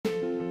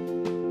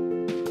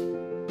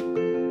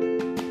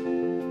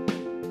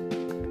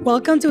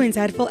Welcome to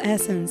Insightful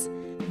Essence,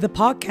 the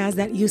podcast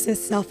that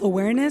uses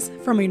self-awareness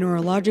from a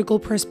neurological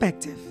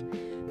perspective.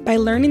 By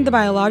learning the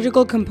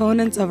biological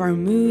components of our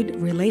mood,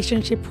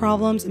 relationship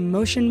problems,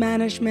 emotion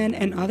management,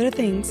 and other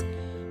things,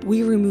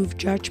 we remove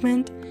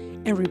judgment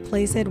and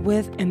replace it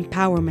with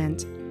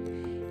empowerment.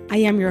 I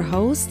am your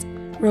host,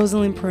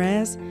 Rosalind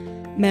Perez,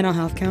 mental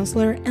health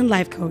counselor and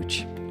life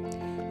coach.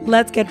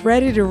 Let's get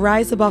ready to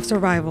rise above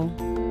survival.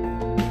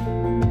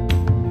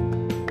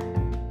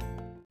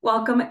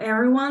 Welcome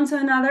everyone to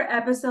another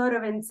episode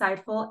of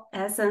Insightful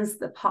Essence,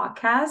 the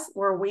podcast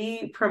where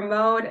we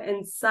promote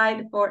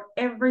insight for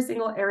every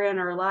single area in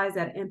our lives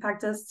that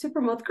impact us to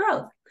promote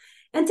growth.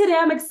 And today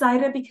I'm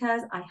excited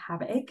because I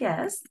have a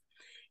guest.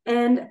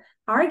 And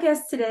our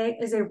guest today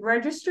is a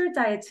registered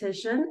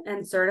dietitian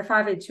and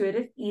certified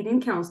intuitive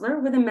eating counselor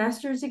with a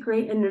master's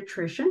degree in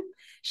nutrition.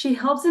 She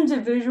helps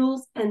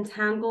individuals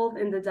entangled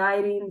in the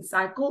dieting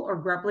cycle or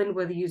grappling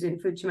with using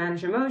food to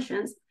manage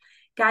emotions,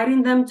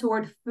 guiding them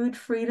toward food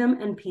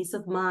freedom and peace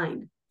of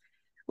mind.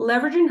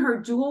 Leveraging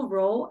her dual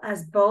role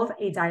as both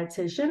a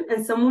dietitian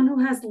and someone who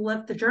has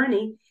lived the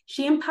journey,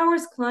 she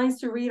empowers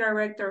clients to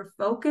redirect their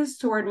focus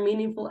toward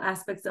meaningful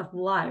aspects of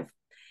life.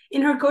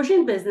 In her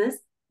coaching business,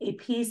 A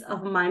Piece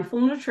of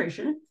Mindful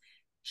Nutrition,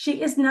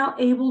 she is now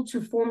able to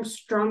form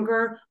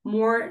stronger,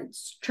 more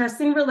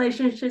trusting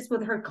relationships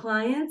with her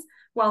clients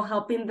while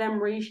helping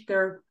them reach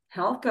their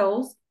health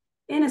goals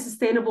in a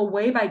sustainable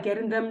way by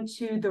getting them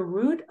to the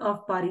root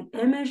of body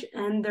image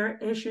and their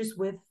issues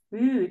with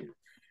food.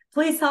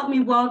 Please help me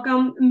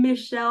welcome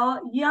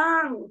Michelle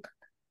Young.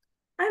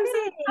 I'm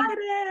so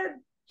excited.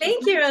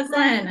 Thank you,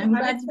 Rosalind. I'm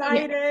glad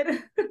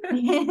excited. to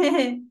be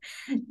here.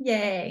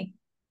 Yay.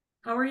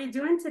 How are you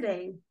doing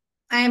today?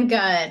 I am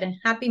good.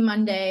 Happy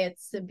Monday.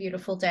 It's a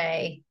beautiful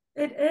day.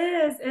 It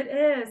is. It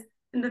is.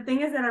 And the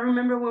thing is that I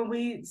remember when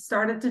we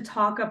started to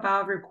talk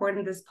about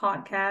recording this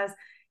podcast,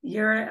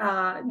 you're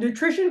a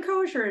nutrition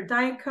coach or a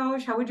diet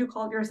coach. How would you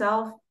call it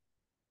yourself?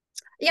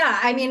 Yeah,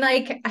 I mean,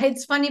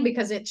 it's funny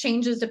because it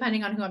changes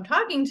depending on who I'm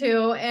talking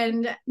to.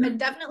 And I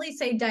definitely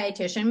say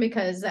dietitian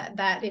because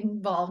that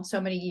involved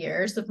so many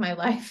years of my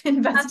life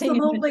investing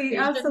in nutrition.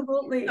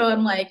 Absolutely. So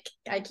I'm like,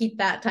 I keep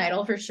that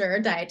title for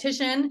sure,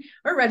 dietitian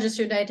or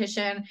registered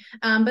dietitian.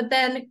 But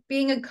then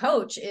being a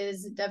coach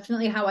is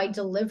definitely how I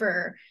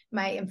deliver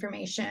my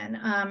information.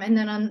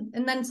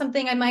 And then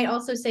something I might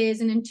also say is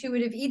an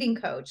intuitive eating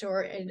coach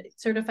or a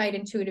certified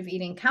intuitive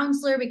eating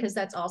counselor, because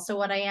that's also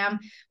what I am.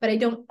 But I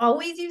don't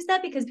always use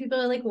that because people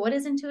are like, what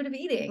is intuitive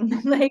eating?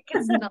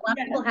 Because a lot of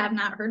people have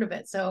not heard of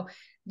it. So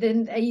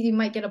then you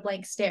might get a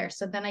blank stare.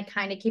 So then I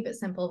kind of keep it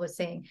simple with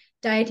saying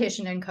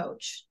dietitian and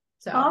coach.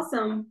 So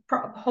awesome.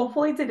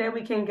 Hopefully today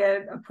we can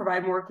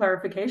provide more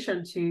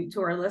clarification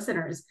to our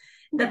listeners.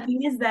 The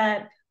thing is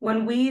that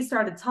when we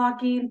started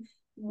talking,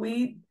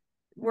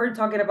 we're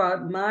talking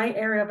about my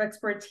area of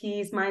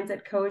expertise,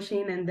 mindset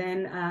coaching, and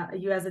then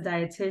you as a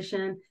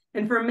dietitian.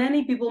 And for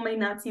many people may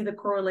not see the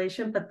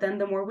correlation, but then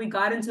the more we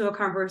got into a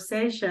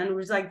conversation, it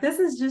was like, this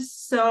is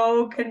just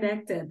so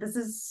connected. This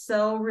is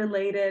so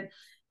related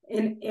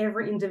in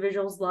every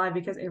individual's life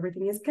because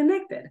everything is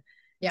connected.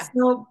 Yeah.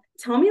 So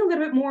tell me a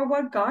little bit more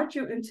what got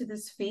you into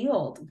this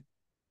field.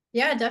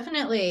 Yeah,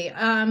 definitely.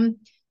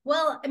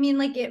 Well, I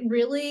mean, it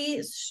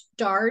really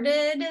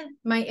started,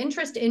 my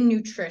interest in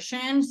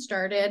nutrition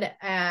started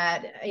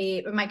at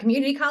my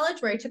community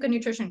college where I took a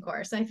nutrition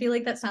course. And I feel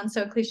like that sounds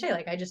so cliche.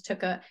 I just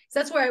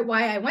that's why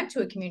I went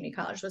to a community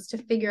college, was to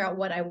figure out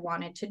what I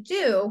wanted to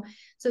do.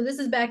 So this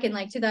is back in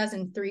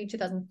 2003,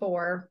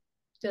 2004,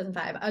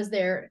 2005. I was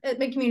there at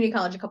my community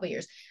college a couple of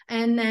years,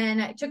 and then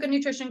I took a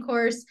nutrition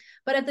course.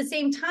 But at the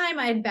same time,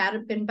 I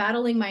had been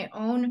battling my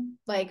own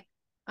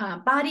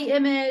body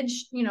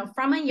image,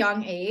 from a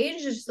young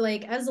age, just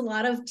as a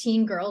lot of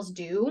teen girls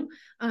do.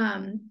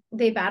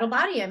 They battle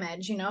body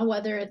image,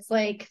 whether it's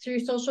through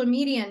social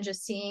media and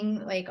just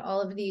seeing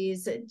all of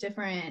these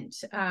different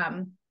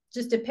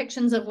just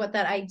depictions of what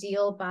that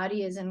ideal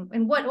body is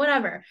and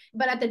whatever.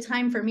 But at the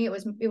time for me,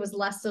 it was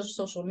less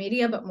social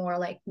media, but more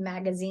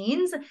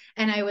magazines.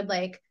 And I would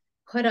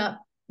put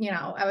up,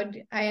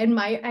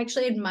 I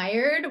actually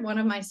admired one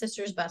of my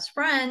sister's best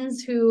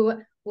friends who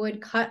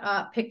would cut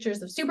up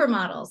pictures of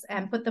supermodels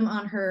and put them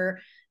on her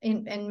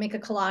and make a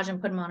collage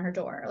and put them on her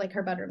door,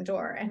 her bedroom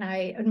door. And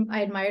I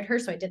admired her.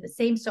 So I did the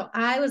same. So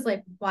I was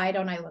like, why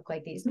don't I look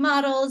like these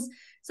models?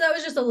 So that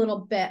was just a little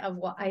bit of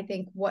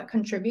what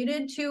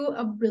contributed to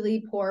a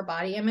really poor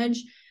body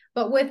image.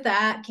 But with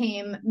that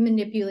came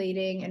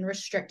manipulating and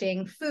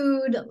restricting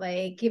food,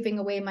 giving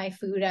away my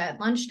food at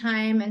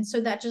lunchtime. And so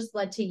that just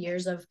led to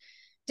years of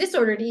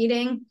disordered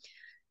eating.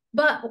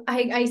 But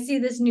I see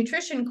this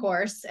nutrition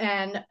course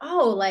and,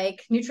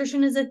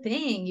 nutrition is a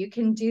thing. You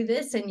can do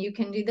this and you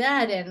can do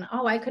that. And,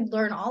 I could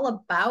learn all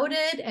about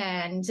it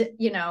and,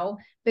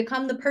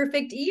 become the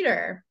perfect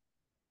eater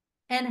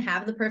and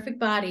have the perfect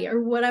body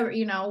or whatever,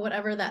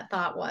 whatever that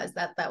thought was,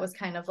 that was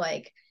kind of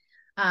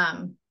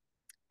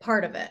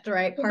part of it,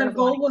 right? So the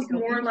goal was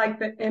more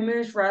the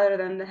image rather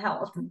than the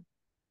health.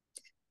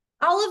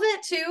 All of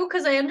it too,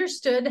 because I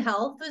understood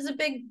health was a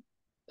big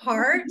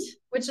part,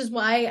 which is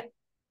why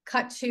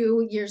cut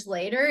 2 years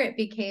later, it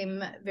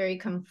became very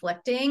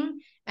conflicting.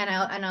 And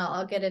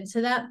I'll get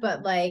into that.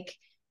 But like,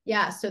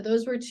 yeah, so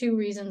those were two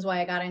reasons why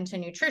I got into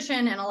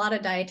nutrition. And a lot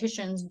of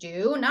dietitians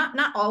do,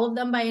 not all of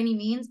them by any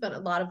means, but a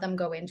lot of them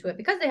go into it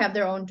because they have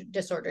their own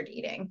disordered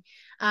eating,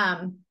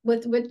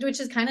 which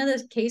is kind of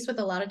the case with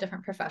a lot of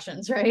different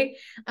professions, right?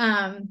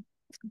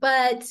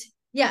 But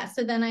yeah,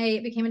 so then I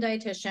became a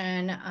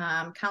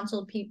dietitian,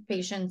 counseled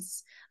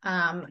patients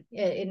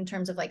in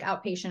terms of like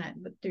outpatient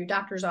through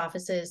doctor's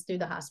offices, through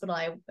the hospital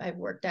I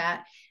worked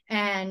at.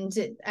 And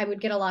I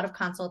would get a lot of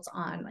consults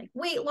on like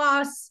weight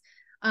loss.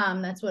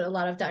 That's what a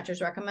lot of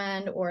doctors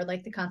recommend, or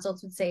like the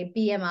consults would say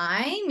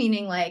BMI,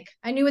 meaning like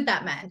I knew what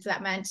that meant.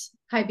 That meant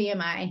high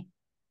BMI,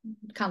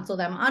 counsel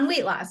them on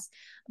weight loss.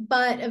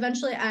 But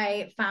eventually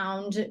I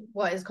found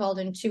what is called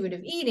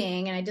intuitive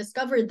eating. And I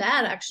discovered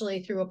that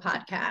actually through a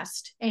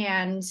podcast,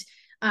 and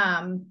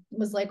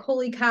was like,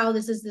 holy cow,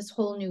 this is this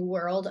whole new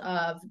world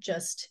of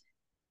just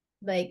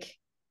like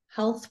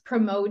health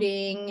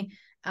promoting,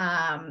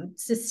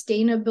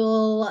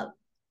 sustainable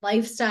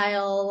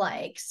lifestyle,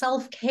 like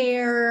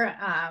self-care,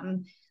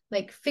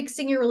 like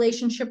fixing your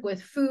relationship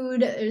with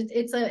food.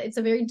 It's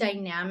a very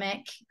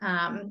dynamic,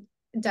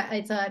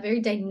 it's a very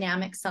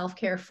dynamic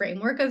self-care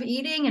framework of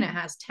eating, and it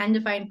has 10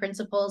 defined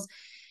principles.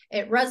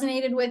 It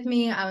resonated with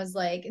me. I was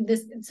like,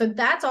 this, so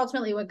that's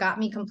ultimately what got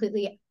me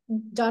completely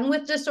done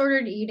with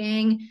disordered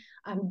eating.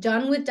 I'm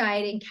done with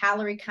dieting,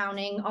 calorie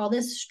counting, all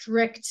this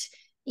strict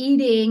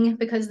eating,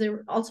 because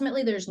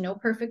ultimately there's no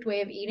perfect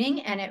way of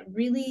eating. And it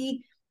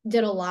really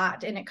did a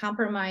lot, and it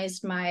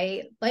compromised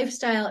my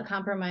lifestyle. It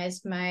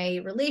compromised my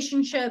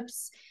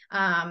relationships.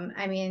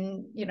 I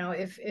mean, you know,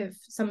 if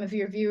some of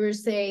your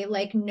viewers say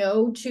like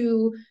no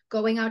to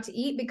going out to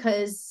eat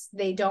because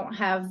they don't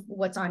have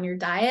what's on your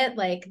diet,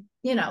 like,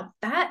 you know,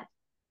 that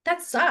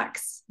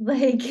sucks.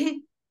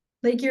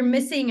 Like you're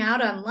missing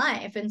out on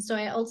life. And so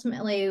I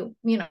ultimately,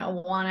 you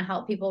know, want to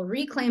help people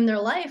reclaim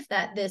their life,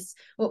 that this,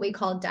 what we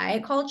call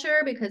diet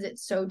culture, because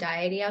it's so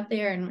diety out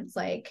there, and it's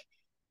like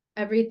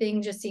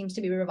everything just seems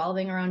to be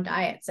revolving around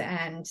diets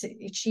and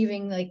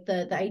achieving like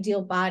the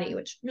ideal body,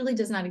 which really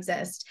does not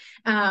exist.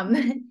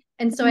 And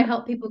so I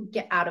help people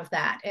get out of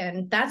that.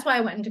 And that's why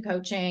I went into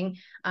coaching.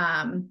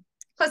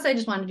 Plus I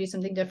just wanted to do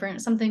something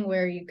different, something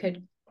where you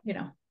could, you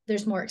know,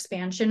 there's more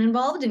expansion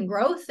involved in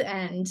growth,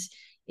 and,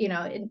 you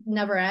know, it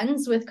never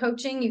ends with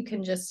coaching. You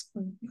can just,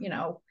 you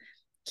know,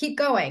 keep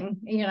going,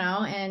 you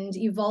know, and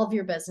evolve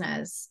your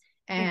business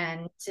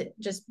and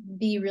just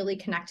be really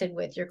connected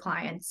with your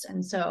clients.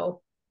 And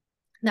so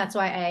that's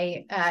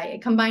why I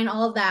combine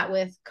all of that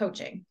with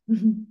coaching.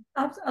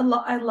 I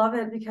love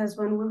it, because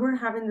when we were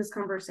having this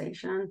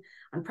conversation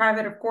on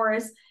private, of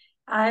course,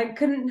 I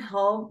couldn't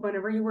help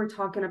whenever you were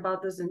talking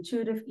about this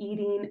intuitive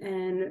eating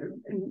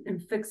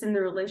and fixing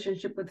the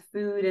relationship with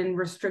food and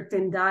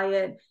restricting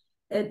diet.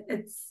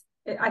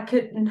 I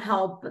couldn't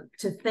help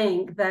to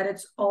think that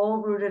it's all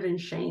rooted in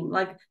shame.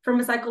 Like from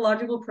a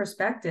psychological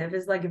perspective,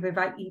 is like if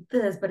I eat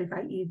this, but if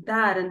I eat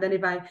that, and then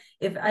if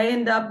I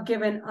end up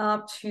giving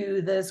up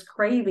to this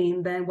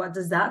craving, then what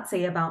does that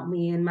say about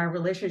me and my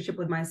relationship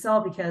with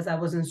myself? Because I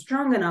wasn't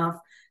strong enough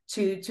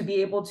to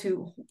be able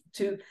to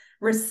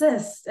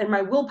resist, and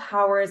my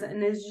willpower is,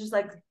 and it's just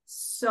like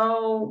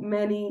so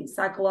many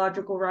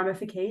psychological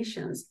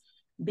ramifications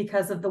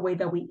because of the way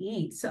that we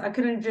eat. So I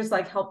couldn't just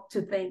like help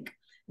to think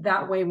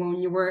that way when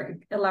you were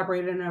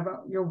elaborating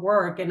about your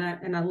work, and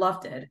I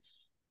loved it.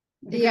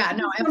 Yeah,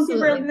 no,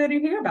 absolutely. Something really to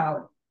hear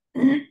about.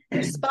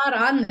 You're spot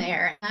on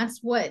there.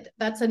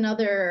 That's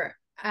another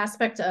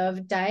aspect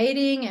of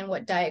dieting and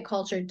what diet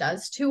culture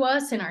does to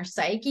us in our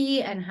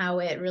psyche, and how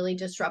it really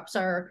disrupts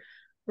our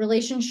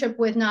relationship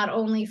with not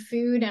only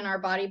food and our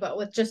body, but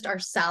with just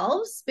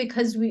ourselves,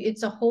 because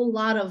it's a whole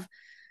lot of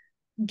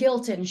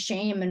guilt and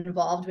shame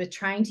involved with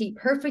trying to eat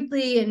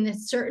perfectly in a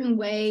certain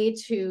way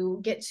to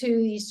get to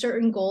these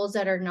certain goals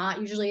that are not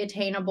usually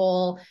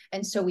attainable.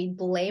 And so we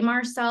blame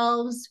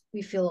ourselves.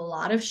 We feel a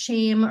lot of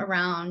shame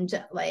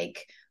around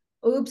like,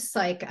 oops,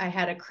 like I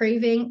had a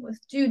craving.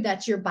 Dude,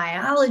 that's your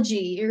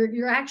biology.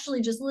 You're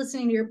actually just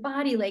listening to your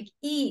body, like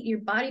eat. Your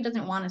body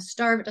doesn't want to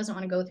starve. It doesn't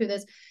want to go through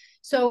this.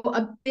 So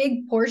a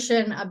big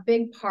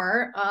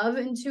part of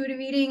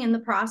intuitive eating in the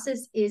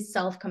process is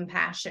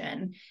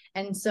self-compassion.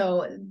 And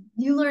so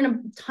you learn a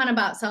ton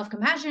about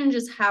self-compassion,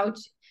 just how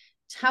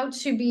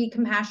to be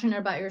compassionate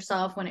about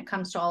yourself when it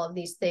comes to all of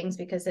these things,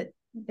 because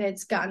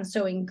it's gotten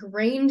so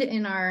ingrained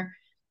in our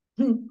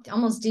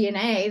almost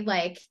DNA,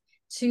 like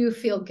to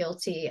feel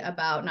guilty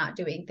about not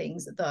doing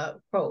things the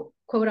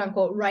quote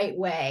unquote right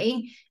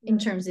way in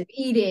terms of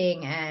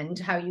eating and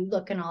how you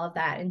look and all of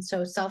that. And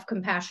so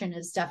self-compassion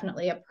is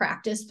definitely a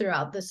practice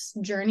throughout this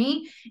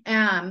journey,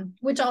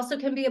 which also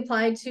can be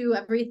applied to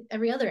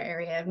every other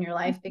area in your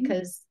life,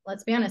 because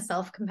let's be honest,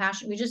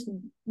 self-compassion,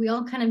 we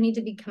all kind of need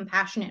to be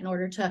compassionate in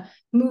order to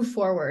move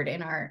forward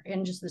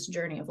in just this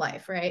journey of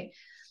life, right?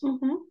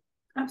 Mm-hmm.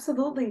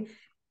 Absolutely.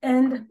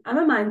 And I'm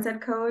a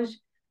mindset coach.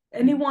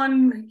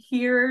 Anyone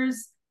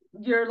hears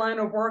your line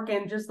of work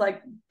and just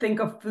like think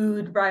of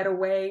food right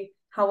away,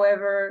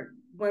 However,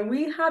 when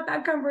we had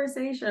that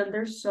conversation,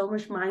 there's so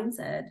much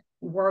mindset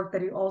work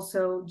that you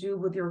also do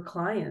with your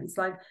clients.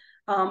 Like,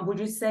 would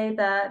you say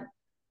that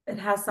it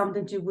has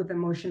something to do with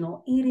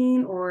emotional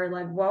eating, or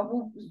like what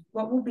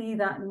will be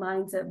that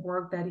mindset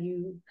work that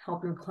you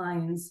help your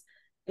clients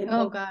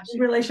Oh gosh. in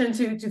relation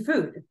to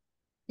food?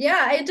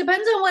 Yeah, it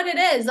depends on what it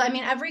is. I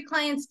mean, every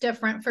client's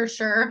different for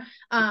sure.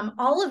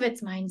 All of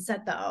it's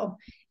mindset though,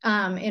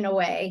 in a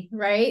way,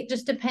 right?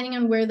 Just depending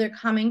on where they're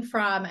coming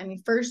from. I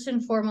mean, first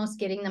and foremost,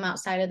 getting them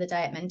outside of the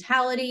diet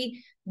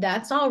mentality.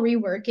 That's all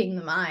reworking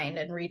the mind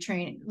and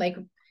retrain, like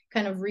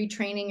kind of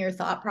retraining your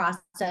thought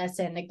process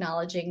and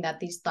acknowledging that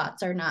these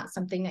thoughts are not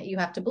something that you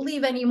have to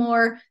believe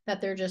anymore, that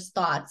they're just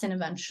thoughts. And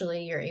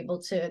eventually you're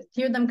able to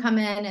hear them come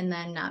in and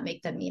then not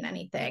make them mean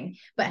anything,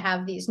 but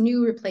have these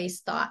new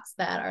replaced thoughts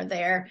that are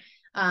there,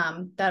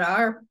 that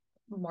are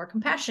more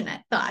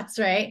compassionate thoughts,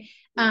 right?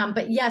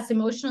 But yes,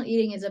 emotional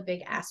eating is a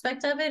big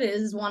aspect of it. It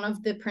is one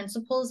of the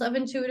principles of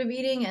intuitive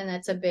eating. And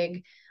that's a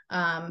big,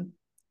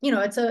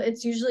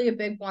 it's usually a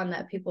big one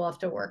that people have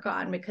to work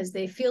on because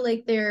they feel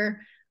like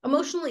they're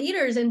emotional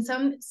eaters, and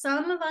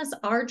some of us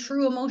are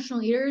true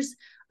emotional eaters.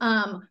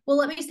 Well,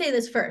 let me say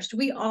this first: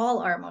 we all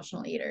are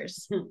emotional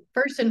eaters,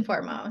 first and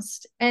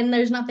foremost, and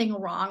there's nothing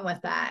wrong with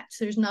that.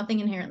 There's nothing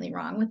inherently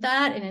wrong with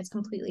that, and it's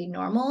completely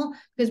normal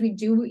because we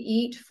do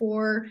eat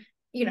for,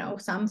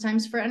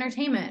 sometimes for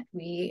entertainment.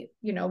 We,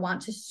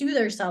 want to soothe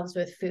ourselves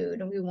with food,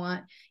 and we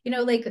want,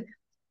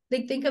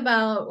 like think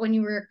about when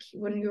you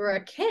were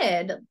a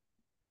kid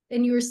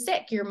and you were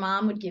sick, your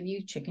mom would give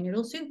you chicken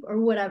noodle soup or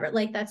whatever.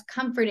 Like that's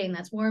comforting,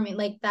 that's warming.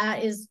 Like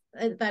that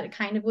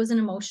kind of was an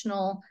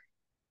emotional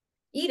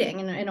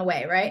eating in a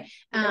way, right?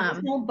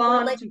 Emotional Or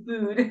bond like, to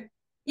food.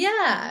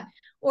 yeah,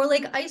 or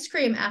like ice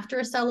cream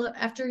after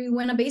you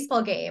win a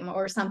baseball game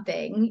or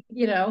something,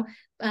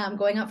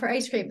 going out for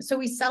ice cream. So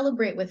we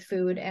celebrate with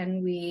food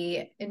and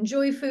we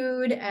enjoy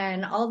food,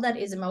 and all of that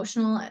is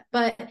emotional,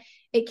 but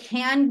it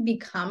can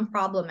become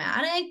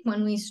problematic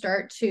when we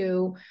start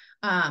to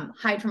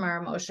hide from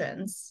our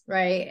emotions,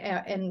 right?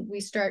 And we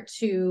start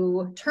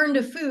to turn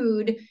to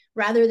food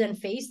rather than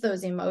face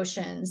those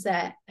emotions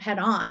that head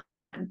on.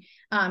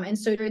 And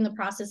so during the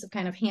process of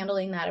kind of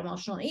handling that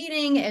emotional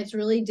eating, it's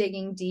really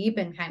digging deep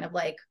and kind of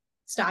like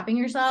stopping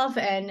yourself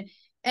and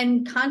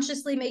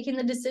consciously making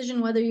the decision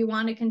whether you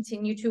want to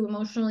continue to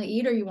emotionally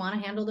eat or you want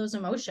to handle those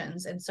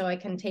emotions. And so I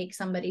can take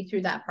somebody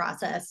through that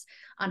process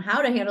on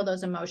how to handle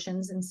those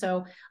emotions. And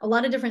so a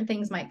lot of different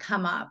things might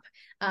come up.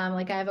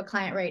 Like I have a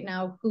client right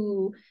now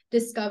who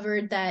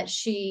discovered that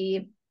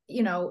she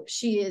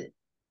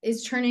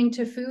is turning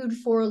to food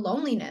for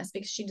loneliness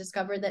because she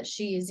discovered that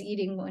she is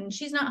eating when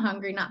she's not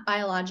hungry, not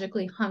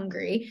biologically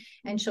hungry,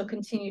 and she'll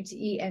continue to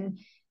eat. And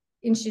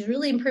she's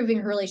really improving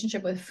her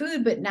relationship with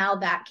food, but now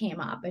that came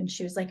up and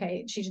she was like,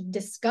 she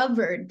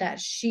discovered that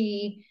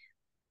she,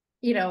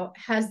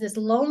 has this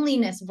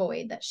loneliness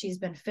void that she's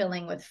been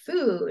filling with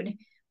food,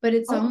 but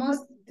it's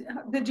almost.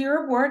 Did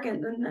your work,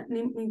 and I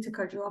need to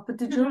cut you off, but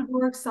did your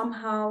work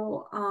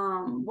somehow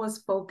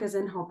was focused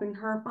in helping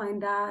her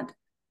find that,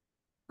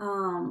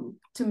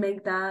 to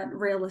make that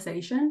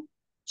realization?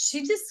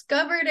 She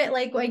discovered it,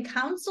 like I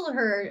counsel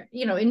her,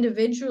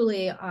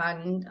 individually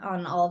on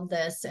all of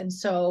this. And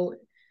so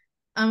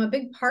a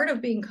big part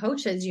of being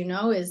coaches,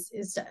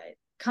 is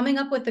coming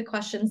up with the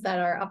questions that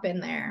are up in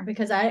there,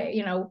 because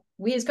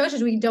we as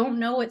coaches, we don't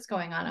know what's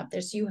going on up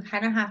there. So you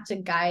kind of have to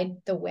guide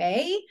the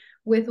way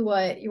with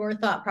what your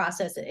thought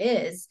process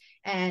is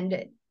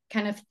and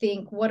kind of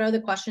think, what are the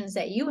questions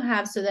that you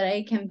have so that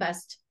I can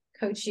best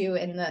coach you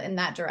in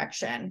that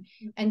direction.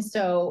 And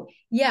so,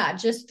 yeah,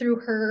 just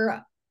through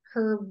her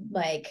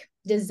like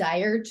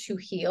desire to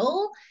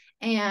heal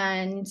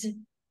and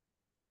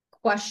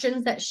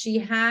questions that she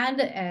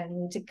had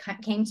and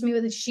came to me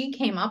with it, she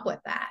came up with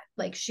that.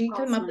 Like she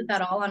came up with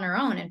that all on her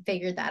own and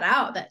figured that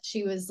out, that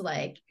she was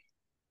like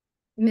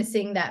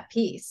missing that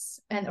piece,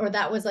 or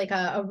that was like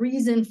a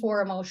reason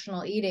for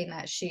emotional eating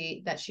that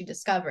she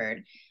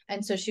discovered.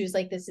 And so she was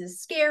like, this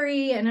is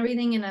scary and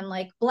everything. And I'm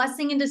like,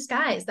 blessing in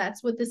disguise.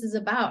 That's what this is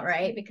about,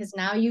 right? Because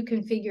now you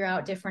can figure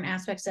out different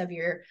aspects of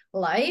your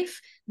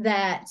life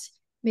that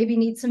maybe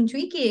need some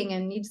tweaking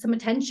and need some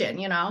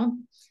attention,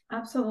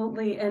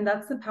 Absolutely. And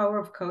that's the power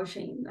of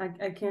coaching.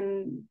 I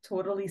can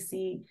totally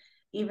see,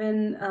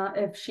 even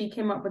if she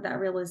came up with that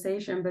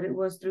realization, but it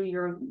was through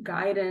your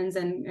guidance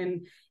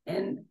and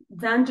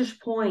vantage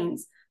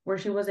points where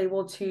she was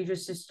able to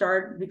just to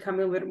start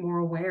becoming a little more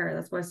aware.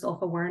 That's why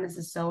self-awareness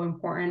is so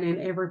important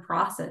in every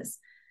process.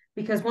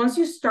 Because once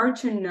you start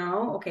to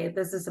know, okay,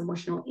 this is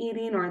emotional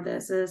eating, or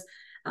this is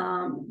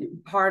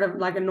part of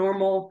like a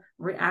normal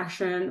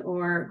reaction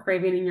or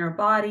craving in your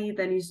body,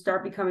 then you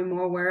start becoming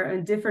more aware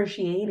and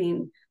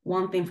differentiating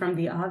one thing from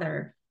the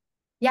other.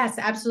 Yes,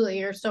 absolutely.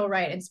 You're so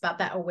right. It's about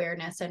that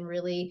awareness and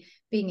really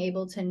being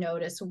able to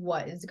notice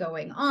what is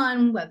going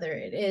on, whether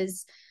it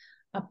is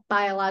a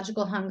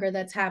biological hunger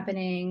that's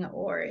happening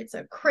or it's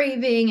a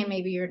craving and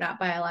maybe you're not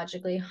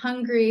biologically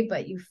hungry,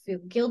 but you feel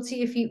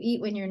guilty if you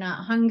eat when you're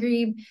not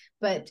hungry.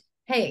 But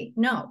hey,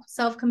 no,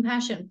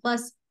 self-compassion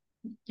plus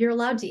you're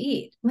allowed to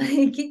eat,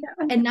 like,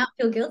 and not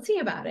feel guilty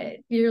about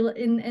it.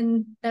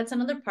 And that's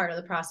another part of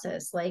the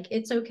process. Like,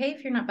 it's okay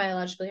if you're not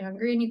biologically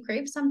hungry and you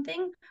crave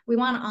something. We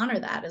want to honor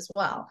that as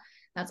well.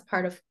 That's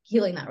part of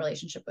healing that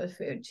relationship with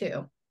food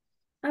too.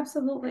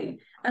 Absolutely.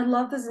 I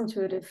love this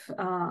intuitive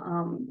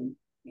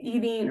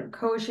eating or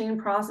coaching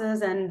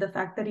process, and the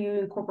fact that you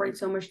incorporate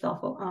so much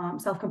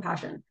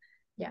self-compassion.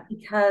 Yeah.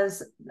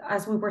 Because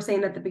as we were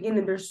saying at the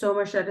beginning, there's so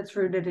much that it's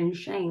rooted in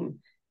shame.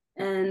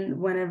 And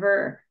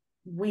whenever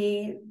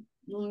we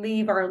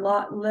live our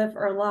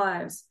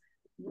lives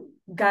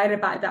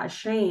guided by that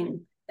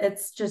shame,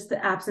 it's just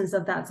the absence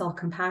of that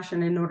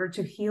self-compassion. In order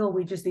to heal,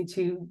 we just need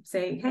to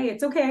say, hey,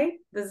 it's okay.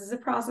 This is a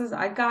process.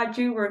 I got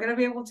you. We're going to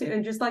be able to,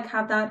 and just like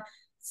have that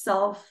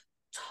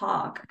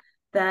self-talk,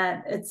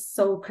 that it's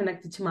so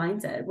connected to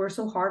mindset. We're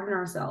so hard on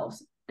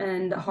ourselves,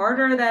 and the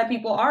harder that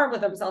people are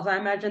with themselves, I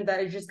imagine that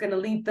it's just going to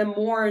lead them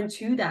more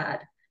into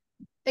that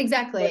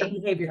Exactly.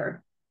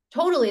 behavior.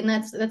 Totally. And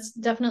that's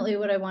definitely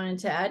what I wanted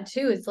to add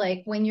too. It's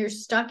like when you're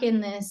stuck in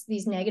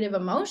these negative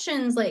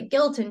emotions like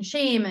guilt and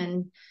shame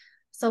and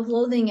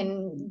self-loathing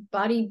and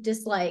body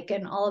dislike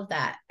and all of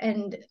that,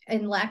 and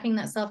lacking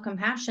that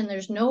self-compassion,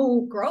 there's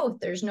no growth,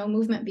 there's no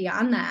movement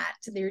beyond that.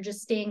 You're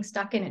just staying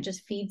stuck and it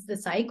just feeds the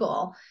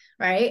cycle,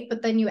 right?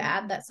 But then you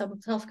add that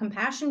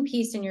self-compassion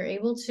piece and you're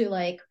able to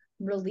like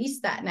release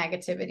that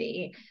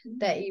negativity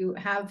that you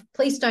have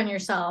placed on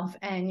yourself,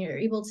 and you're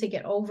able to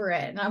get over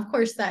it. And of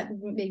course that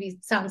maybe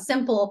sounds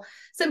simpler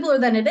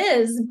than it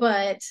is,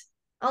 but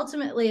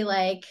ultimately,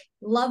 like,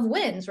 love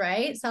wins,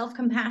 right?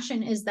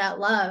 Self-compassion is that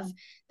love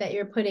that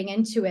you're putting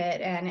into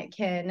it, and it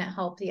can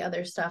help the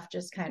other stuff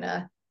just kind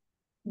of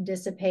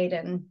dissipate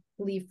and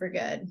leave for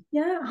good.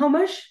 Yeah. How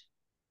much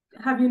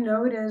have you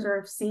noticed or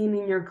have seen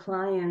in your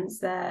clients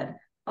that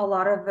a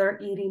lot of their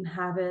eating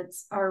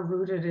habits are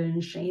rooted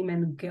in shame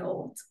and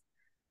guilt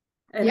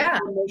and Yeah,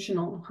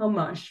 emotional? How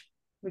much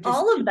would you say?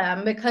 all of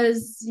them,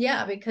 because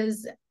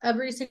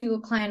every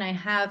single client I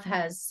have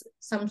has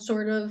some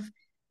sort of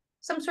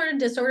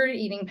disordered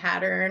eating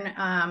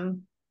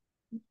pattern.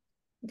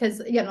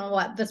 Because you know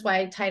what, that's why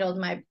I titled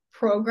my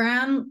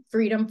program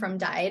Freedom from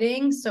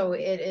Dieting. So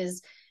it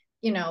is,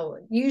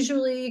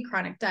 usually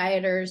chronic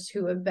dieters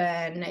who have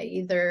been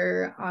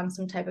either on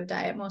some type of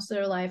diet most of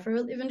their life, or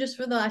even just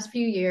for the last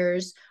few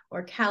years,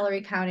 or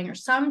calorie counting, or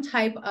some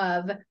type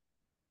of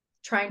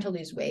trying to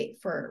lose weight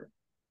for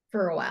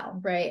a while,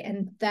 right?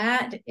 And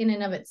that in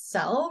and of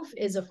itself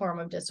is a form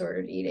of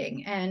disordered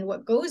eating. And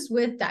what goes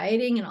with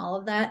dieting and all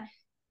of that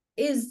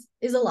is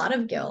a lot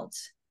of guilt.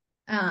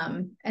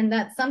 And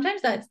that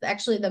sometimes that's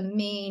actually the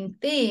main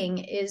thing,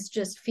 is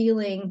just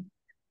feeling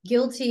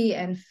guilty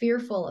and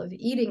fearful of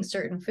eating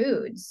certain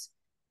foods.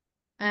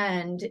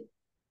 And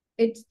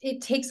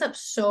it takes up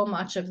so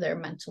much of their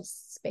mental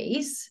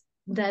space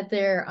that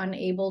they're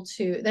unable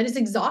to, that is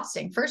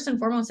exhausting. First and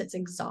foremost, it's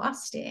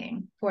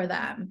exhausting for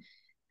them.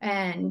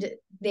 And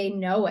they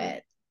know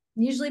it.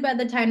 Usually by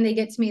the time they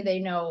get to me, they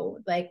know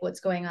like what's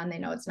going on. They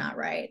know it's not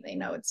right. They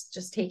know it's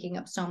just taking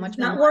up so much It's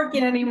not mental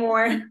working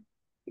anymore.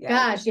 Yeah.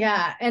 Gosh,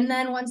 yeah. And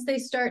then once they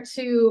start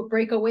to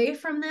break away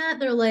from that,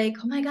 they're like,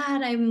 oh my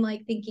God, I'm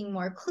like thinking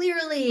more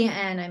clearly,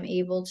 and I'm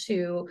able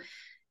to,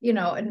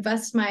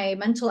 invest my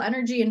mental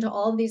energy into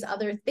all of these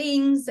other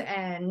things,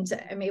 and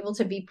I'm able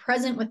to be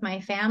present with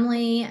my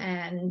family.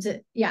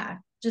 And yeah,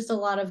 just a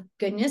lot of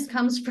goodness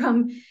comes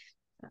from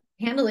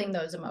handling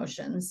those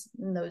emotions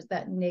and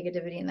that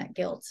negativity and that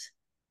guilt.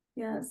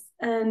 Yes.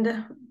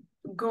 And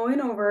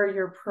going over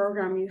your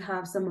program, you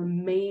have some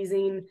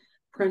amazing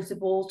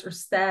principles or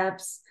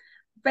steps,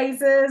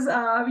 phases.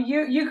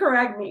 You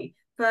correct me,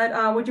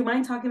 but would you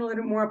mind talking a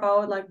little bit more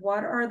about like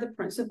what are the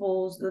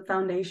principles, the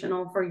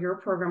foundational for your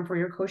program, for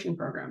your coaching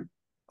program?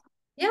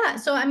 Yeah.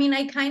 So, I mean,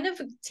 I kind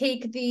of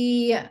take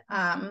the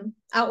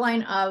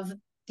outline of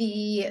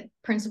the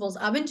principles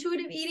of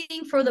intuitive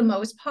eating for the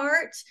most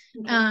part.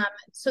 Okay.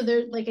 So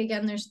there's like,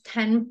 again, there's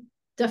 10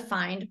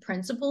 defined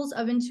principles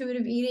of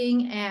intuitive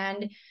eating.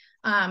 And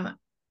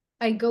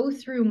I go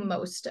through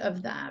most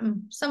of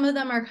them. Some of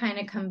them are kind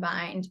of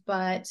combined,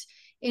 but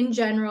in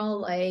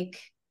general, like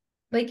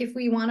if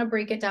we want to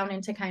break it down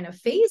into kind of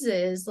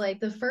phases,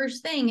 like the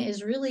first thing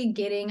is really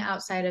getting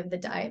outside of the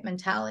diet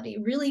mentality,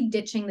 really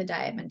ditching the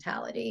diet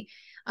mentality.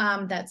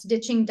 That's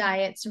ditching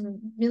diets,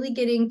 really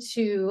getting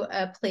to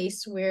a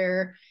place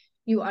where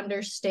you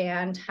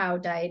understand how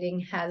dieting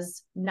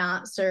has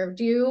not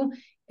served you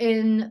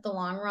in the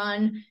long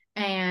run,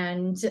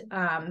 and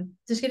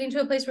just getting to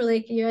a place where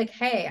like you're like,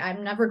 hey,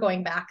 I'm never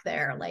going back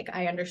there. Like,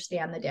 I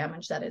understand the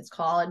damage that it's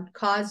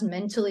caused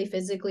mentally,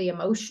 physically,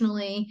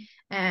 emotionally,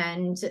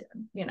 and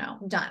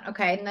done.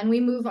 Okay. And then we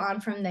move on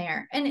from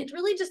there. And it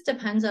really just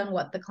depends on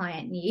what the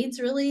client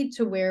needs, really,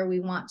 to where we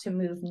want to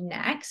move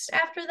next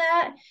after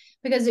that.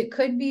 Because it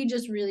could be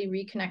just really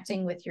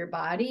reconnecting with your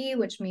body,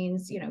 which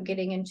means,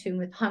 getting in tune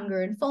with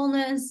hunger and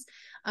fullness.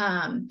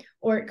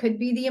 Or it could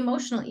be the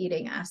emotional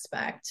eating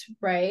aspect,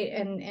 right?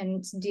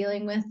 And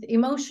dealing with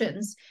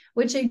emotions,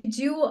 which I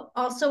do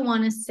also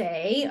want to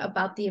say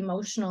about the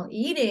emotional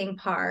eating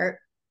part.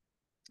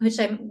 which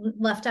I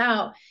left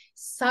out.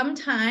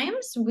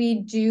 Sometimes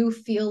we do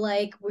feel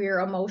like we're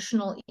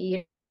emotional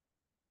eaters,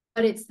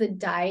 but it's the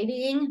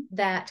dieting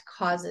that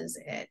causes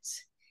it.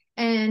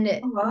 And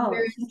Oh, wow,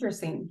 that's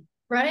interesting.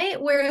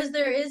 right, whereas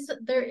there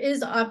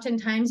is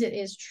oftentimes it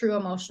is true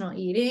emotional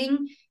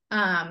eating,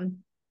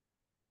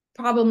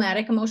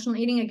 problematic emotional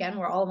eating. Again,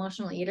 we're all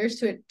emotional eaters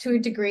to a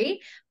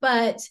degree,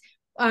 but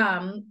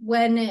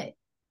when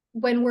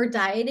we're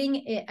dieting,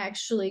 it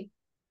actually,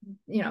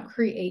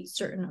 creates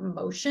certain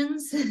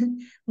emotions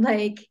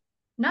like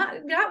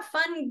not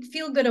fun,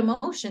 feel good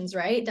emotions,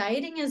 right?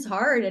 Dieting is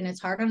hard, and it's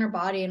hard on our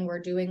body, and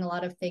we're doing a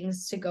lot of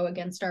things to go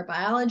against our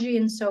biology,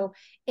 and so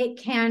it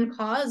can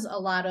cause a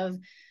lot of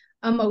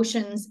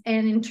emotions,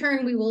 and in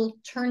turn we will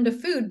turn to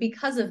food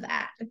because of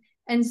that.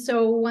 And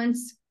so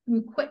once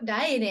we quit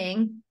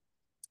dieting,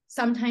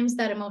 sometimes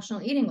that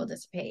emotional eating will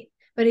dissipate.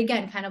 But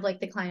again, kind of like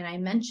the client I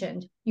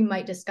mentioned, you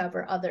might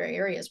discover other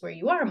areas where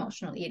you are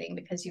emotional eating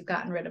because you've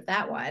gotten rid of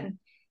that one.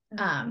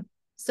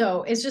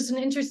 So it's just an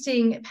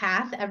interesting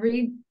path.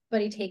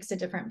 Everybody takes a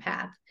different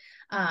path.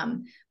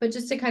 But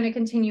just to kind of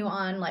continue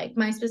on like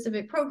my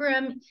specific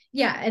program,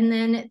 yeah. And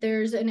then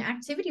there's an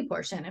activity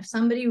portion.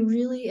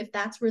 If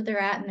that's where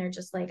they're at and they're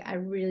just like, I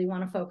really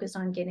want to focus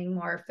on getting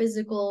more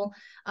physical,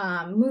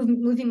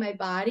 moving my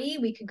body,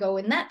 we could go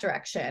in that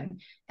direction.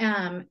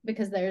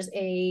 Because there's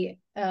a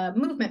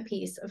movement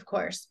piece, of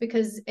course,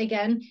 because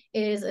again,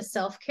 it is a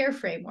self-care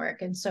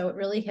framework. And so it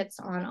really hits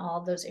on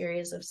all those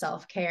areas of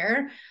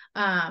self-care.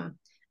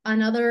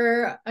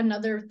 Another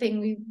major thing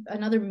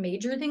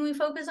we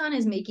focus on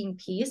is making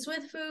peace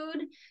with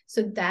food.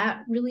 So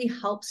that really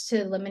helps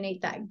to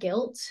eliminate that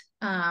guilt,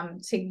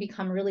 to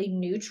become really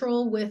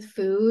neutral with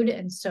food.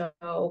 And so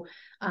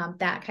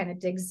that kind of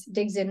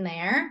digs in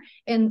there.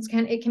 And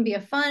it can be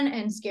a fun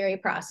and scary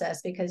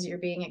process because you're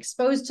being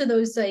exposed to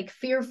those like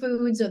fear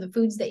foods, or the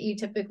foods that you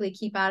typically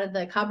keep out of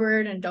the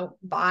cupboard and don't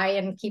buy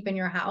and keep in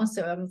your house.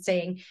 So I'm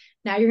saying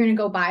now you're going to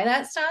go buy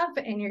that stuff,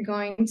 and you're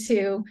going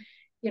to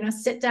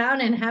sit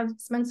down and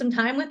spend some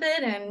time with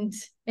it and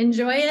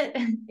enjoy it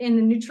in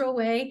a neutral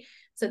way.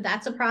 So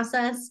that's a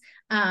process.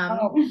 Yeah,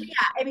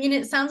 I mean,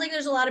 it sounds like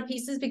there's a lot of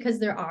pieces because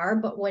there are,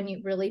 but when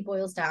it really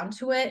boils down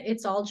to it,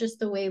 it's all just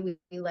the way we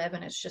live,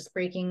 and it's just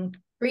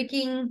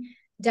breaking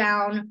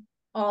down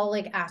all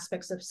like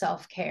aspects of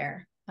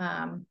self-care.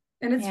 And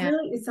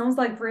it sounds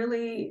like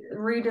really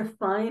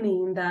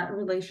redefining that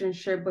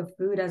relationship with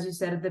food, as you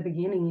said at the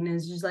beginning,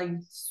 is just like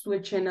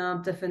switching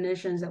up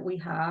definitions that we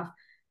have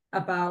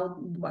about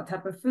what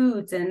type of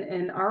foods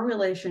and our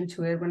relation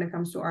to it when it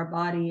comes to our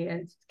body.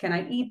 And can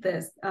I eat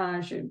this? I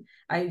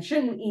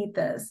shouldn't eat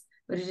this?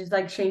 But it's just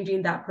like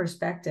changing that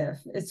perspective.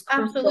 It's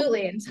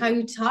absolutely. It's how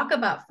you talk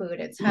about food.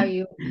 It's how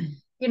you,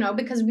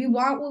 because we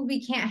want what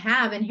we can't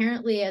have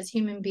inherently as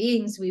human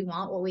beings. We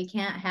want what we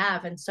can't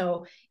have. And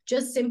so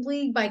just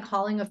simply by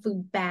calling a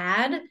food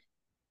bad,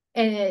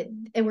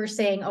 and we're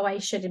saying, oh, I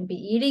shouldn't be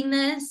eating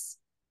this.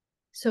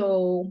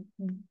 So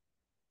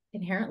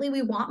inherently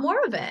we want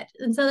more of it.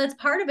 And so that's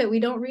part of it. We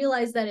don't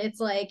realize that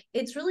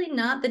it's really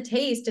not the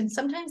taste. And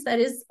sometimes that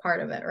is part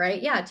of it,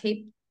 right? Yeah.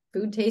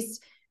 Food tastes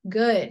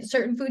good.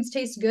 Certain foods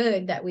taste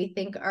good that we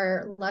think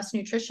are less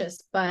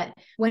nutritious. But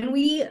when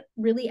we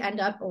really end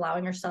up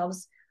allowing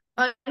ourselves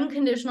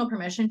unconditional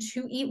permission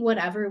to eat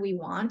whatever we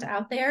want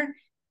out there,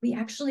 we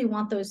actually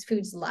want those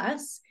foods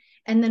less.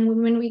 And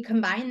then when we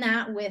combine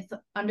that with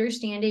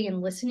understanding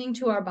and listening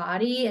to our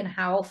body and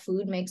how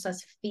food makes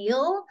us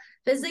feel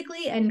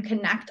physically and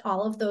connect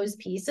all of those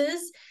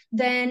pieces,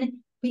 then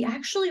we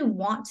actually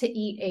want to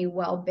eat a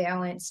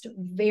well-balanced,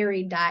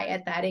 varied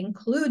diet that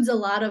includes a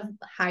lot of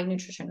high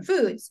nutrition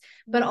foods,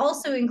 but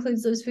also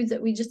includes those foods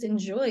that we just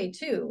enjoy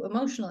too,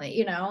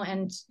 emotionally,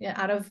 and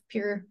out of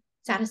pure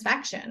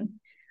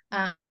satisfaction.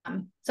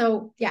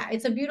 So yeah,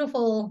 it's a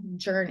beautiful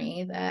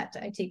journey that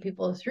I take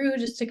people through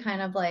just to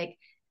kind of like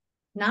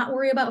not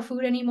worry about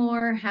food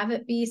anymore, have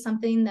it be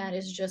something that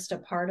is just a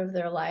part of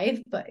their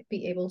life, but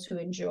be able to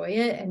enjoy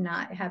it and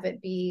not have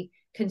it be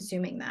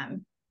consuming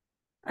them.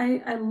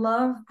 I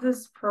love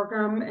this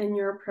program and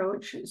your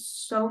approach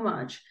so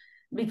much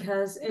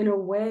because in a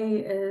way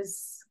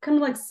is kind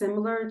of like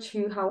similar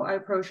to how I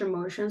approach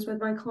emotions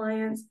with my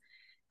clients.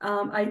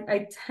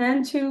 I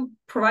tend to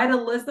provide a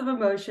list of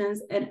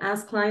emotions and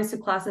ask clients to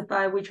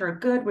classify which are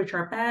good, which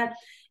are bad.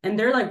 And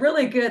they're like,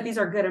 really good. These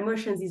are good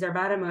emotions. These are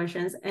bad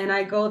emotions. And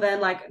I go then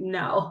like,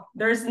 no,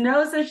 there's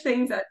no such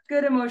things as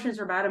good emotions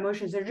or bad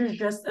emotions. They're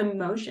just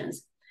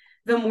emotions.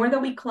 The more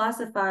that we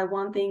classify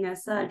one thing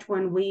as such,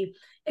 when we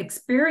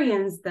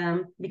experience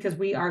them, because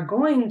we are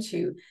going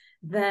to,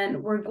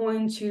 then we're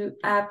going to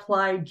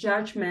apply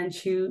judgment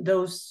to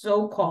those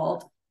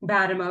so-called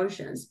bad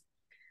emotions.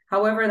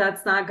 However,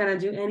 that's not going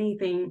to do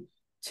anything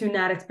to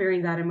not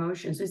experience that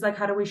emotion. So it's like,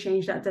 how do we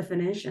change that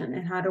definition?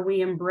 And how do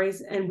we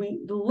embrace and we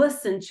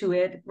listen to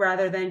it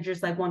rather than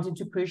just like wanting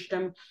to push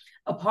them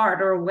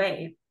apart or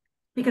away?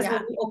 Because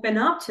when we open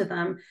up to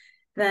them,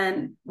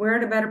 then we're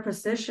in a better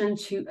position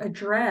to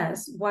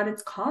address what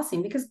it's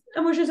causing, because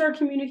emotions are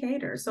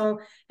communicators. So,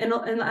 and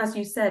as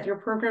you said, your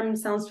program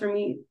sounds for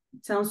me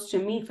sounds to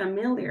me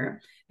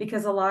familiar,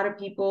 because a lot of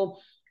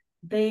people,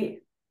 they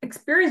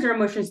experience their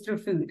emotions through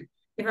food.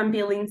 If I'm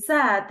feeling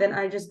sad, then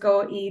I just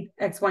go eat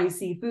X, Y,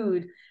 Z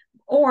food,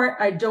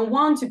 or I don't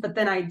want to, but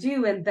then I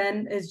do, and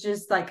then it's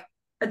just like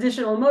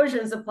additional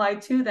emotions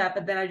applied to that,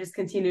 but then I just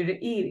continue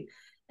to eat.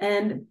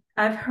 And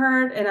I've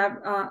heard and I've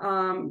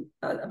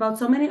about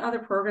so many other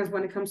programs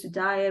when it comes to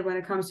diet, when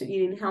it comes to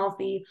eating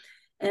healthy,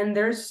 and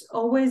there's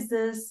always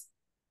this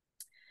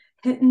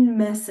hidden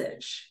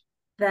message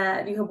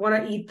that you want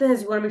to eat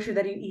this, you want to make sure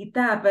that you eat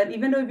that. But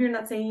even though if you're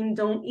not saying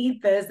don't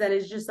eat this, then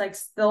it's just like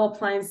still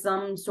applying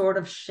some sort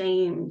of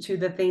shame to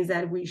the things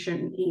that we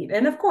shouldn't eat.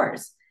 And of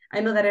course, I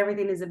know that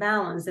everything is a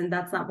balance, and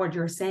that's not what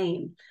you're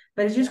saying,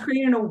 but it's just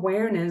creating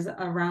awareness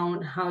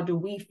around how do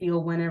we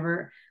feel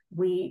whenever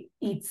we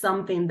eat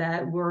something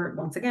that we're,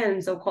 once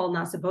again, so-called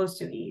not supposed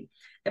to eat.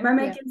 Am I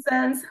making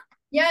sense?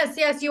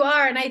 Yes, you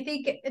are. And I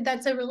think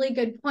that's a really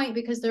good point,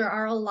 because there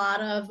are a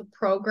lot of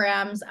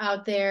programs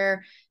out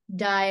there,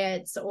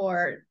 diets,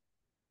 or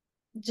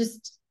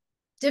just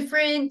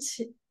different,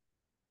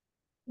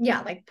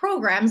 like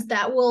programs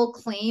that will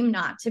claim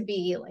not to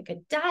be like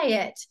a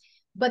diet,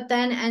 but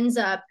then ends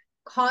up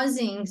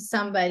causing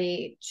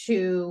somebody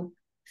to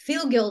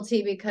feel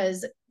guilty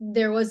because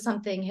there was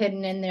something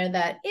hidden in there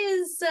that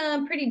is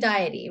pretty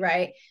diety,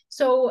 right?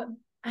 So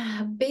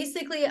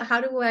basically, how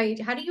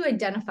do you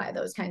identify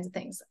those kinds of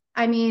things?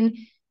 I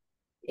mean,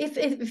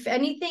 if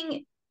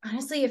anything,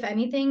 honestly, if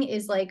anything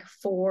is like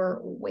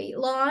for weight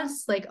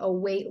loss, like a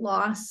weight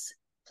loss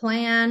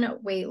plan,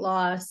 weight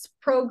loss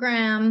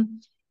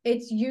program,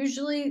 there's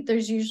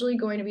usually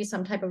going to be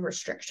some type of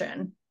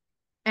restriction,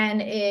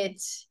 and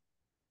it's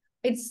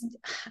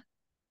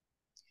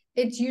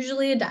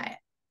usually a diet,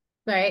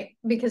 right?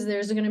 Because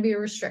there's going to be a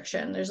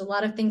restriction. There's a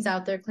lot of things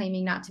out there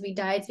claiming not to be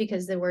diets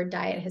because the word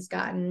diet has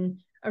gotten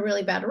a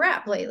really bad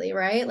rap lately,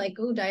 right? Like,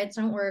 oh, diets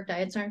don't work,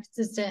 diets aren't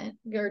consistent,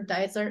 or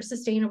diets aren't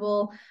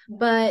sustainable.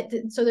 But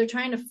so they're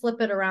trying to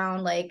flip it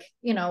around, like,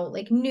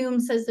 like Noom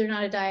says they're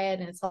not a diet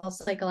and it's all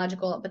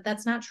psychological, but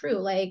that's not true.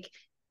 Like,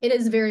 it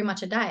is very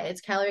much a diet.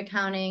 It's calorie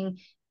counting.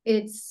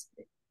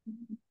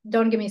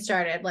 Don't get me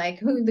started, like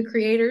who the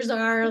creators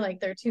are,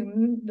 like they're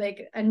two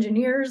like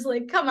engineers,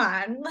 like come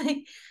on,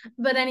 like,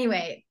 but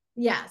anyway,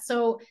 yeah.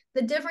 So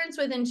the difference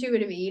with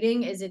intuitive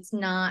eating is it's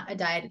not a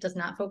diet. It does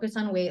not focus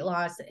on weight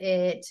loss.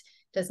 It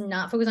does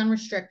not focus on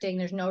restricting.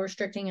 There's no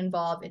restricting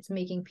involved. It's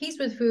making peace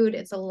with food.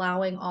 It's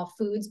allowing all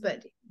foods,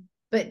 but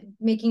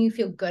making you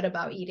feel good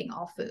about eating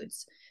all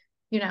foods,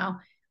 so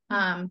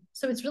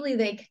it's really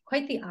like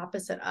quite the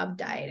opposite of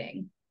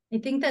dieting. I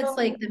think that's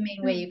like the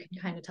main way you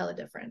can kind of tell a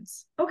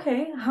difference.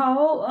 Okay.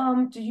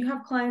 How do you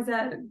have clients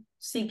that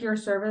seek your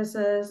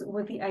services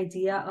with the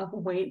idea of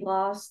weight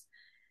loss?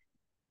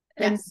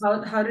 And Yes.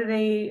 how do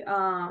they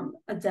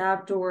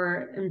adapt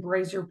or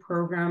embrace your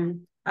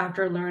program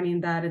after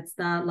learning that it's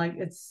not like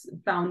it's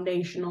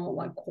foundational,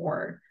 like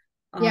core?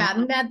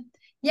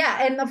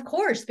 And of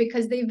course,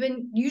 because they've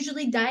been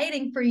usually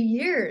dieting for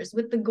years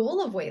with the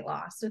goal of weight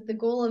loss, with the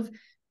goal of,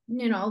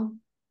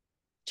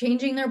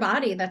 changing their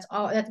body. That's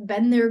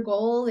been their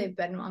goal. They've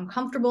been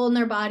uncomfortable in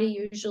their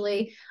body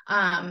usually.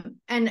 And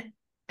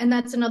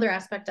that's another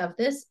aspect of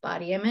this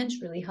body image,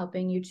 really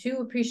helping you to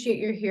appreciate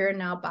your here and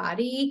now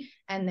body,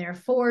 and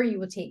therefore you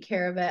will take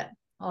care of it,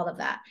 all of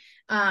that.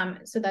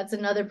 So that's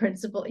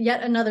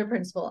yet another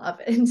principle of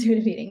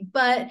intuitive eating.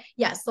 But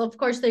yes, so of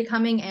course they're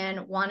coming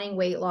in wanting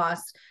weight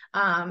loss.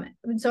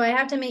 So I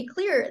have to make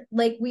clear,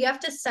 like, we have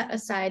to set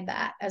aside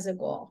that as a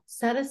goal,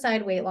 set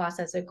aside weight loss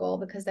as a goal,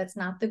 because that's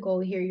not the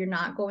goal here. You're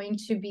not going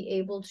to be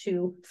able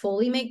to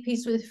fully make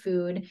peace with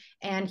food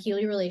and heal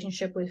your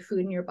relationship with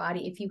food in your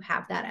body if you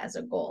have that as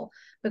a goal.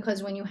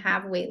 Because when you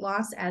have weight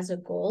loss as a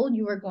goal,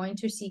 you are going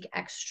to seek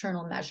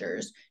external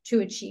measures to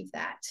achieve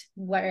that,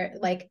 where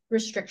like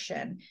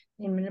restriction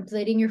and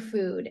manipulating your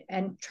food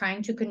and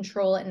trying to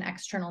control an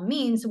external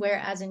means,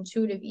 whereas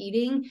intuitive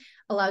eating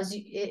allows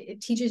you, it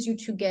teaches you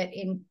to get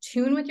in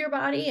tune with your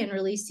body and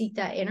really seek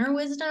that inner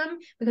wisdom,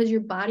 because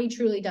your body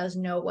truly does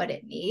know what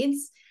it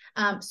needs.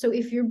 So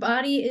if your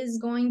body is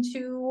going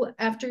to,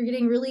 after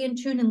getting really in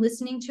tune and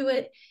listening to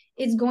it,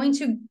 it's going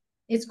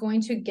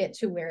to get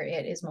to where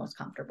it is most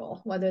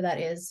comfortable, whether that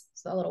is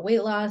a little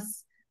weight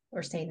loss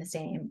or staying the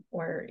same,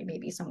 or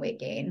maybe some weight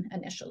gain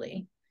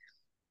initially.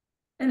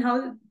 And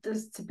how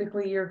does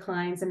typically your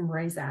clients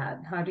embrace that?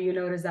 How do you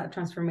notice that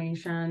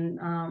transformation?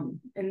 And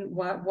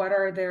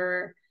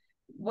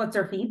what's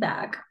their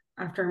feedback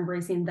after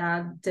embracing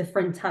that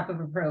different type of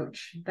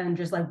approach than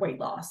just like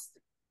weight loss?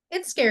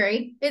 It's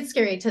scary. It's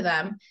scary to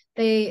them.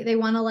 They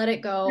want to let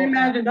it go.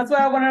 Imagine. That's why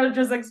I want to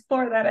just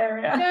explore that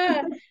area.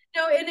 Yeah.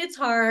 No, and it's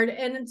hard.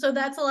 And so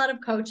that's a lot of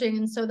coaching.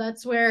 And so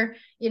that's where,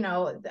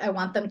 I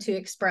want them to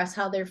express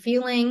how they're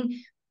feeling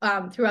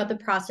throughout the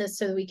process,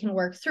 so that we can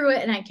work through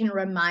it and I can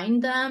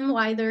remind them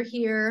why they're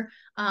here.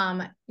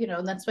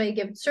 That's why I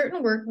give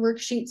certain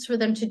worksheets for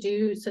them to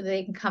do, so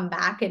they can come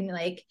back and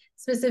like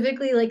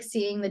specifically like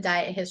seeing the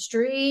diet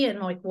history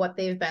and like what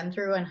they've been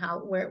through and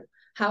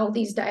how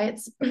these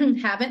diets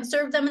haven't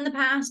served them in the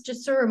past,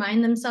 just to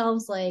remind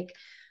themselves like,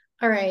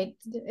 all right,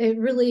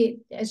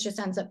 it just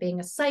ends up being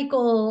a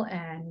cycle.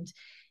 And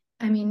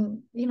I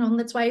mean,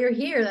 that's why you're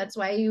here. That's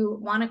why you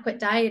want to quit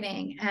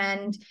dieting.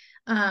 And,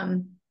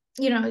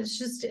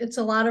 it's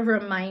a lot of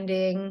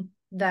reminding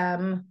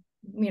them,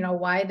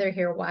 why they're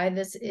here, why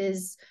this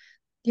is,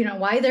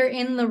 why they're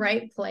in the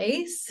right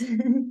place.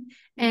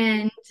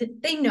 And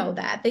they know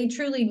that, they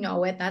truly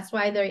know it. That's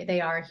why they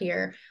are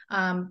here.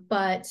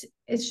 But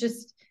it's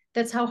just,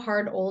 that's how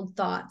hard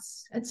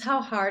it's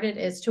how hard it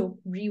is to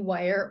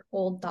rewire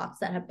old thoughts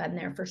that have been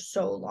there for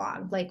so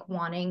long, like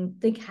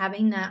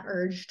having that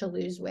urge to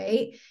lose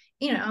weight.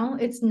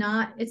 It's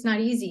not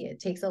easy. It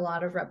takes a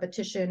lot of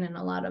repetition and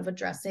a lot of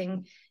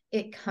addressing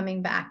it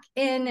coming back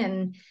in.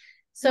 And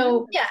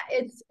so, yeah,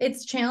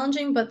 it's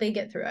challenging, but they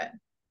get through it.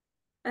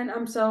 And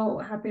I'm so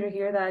happy to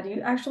hear that.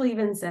 You actually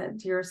even said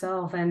to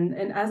yourself, and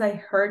as I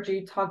heard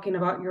you talking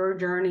about your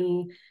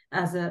journey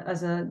as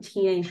a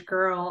teenage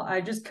girl,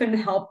 I just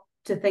couldn't help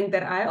to think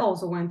that I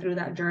also went through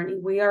that journey.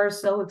 We are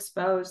so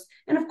exposed,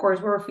 and of course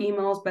we're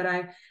females, but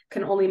I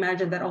can only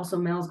imagine that also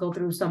males go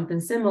through something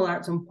similar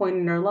at some point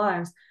in their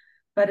lives.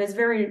 But it's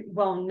very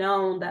well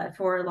known that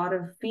for a lot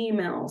of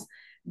females,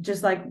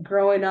 just like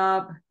growing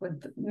up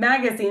with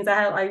magazines,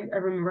 I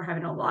remember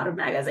having a lot of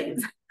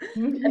magazines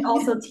and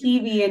also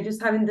TV, and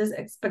just having this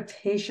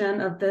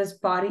expectation of this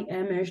body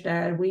image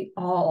that we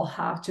all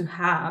have to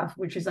have,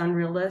 which is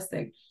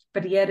unrealistic,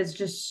 but yet it's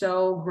just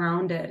so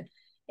grounded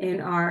in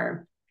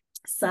our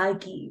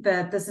psyche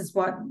that this is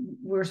what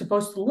we're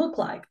supposed to look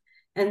like.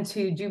 And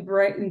to do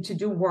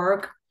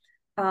work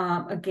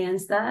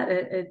against that,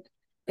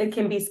 it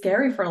can be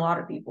scary for a lot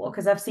of people,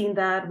 because I've seen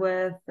that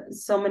with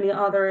so many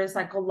other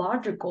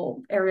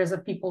psychological areas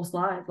of people's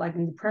life, like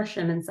in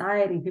depression,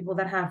 anxiety, people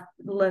that have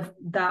lived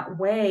that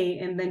way,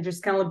 and then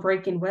just kind of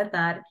breaking with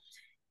that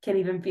can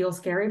even feel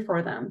scary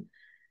for them.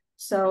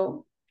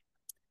 So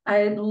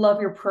I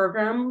love your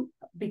program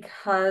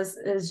because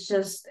it's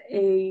just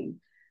a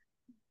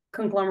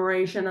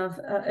conglomeration of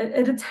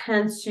it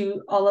attends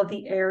to all of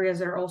the areas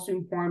that are also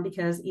important,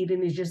 because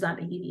eating is just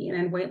not eating,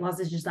 and weight loss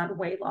is just not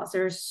weight loss.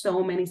 There's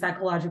so many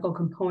psychological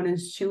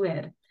components to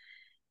it,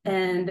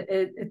 and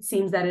it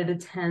seems that it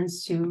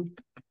attends to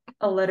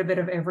a little bit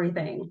of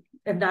everything,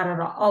 if not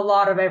a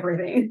lot of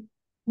everything.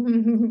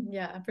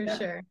 Yeah, for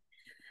sure.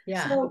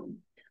 Yeah. So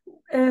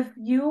if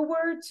you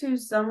were to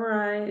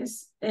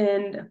summarize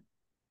in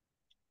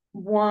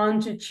 1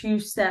 to 2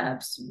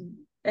 steps,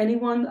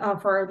 anyone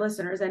for our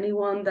listeners,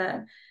 anyone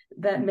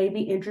that may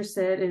be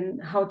interested in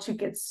how to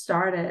get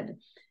started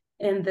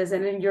in this,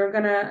 and then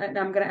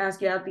I'm gonna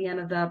ask you at the end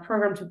of the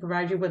program to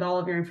provide you with all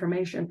of your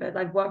information, but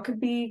like, what could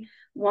be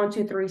 1,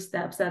 2, 3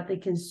 steps that they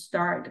can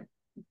start,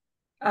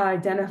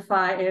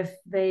 identify if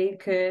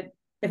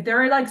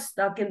they're like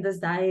stuck in this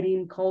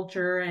dieting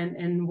culture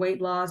and weight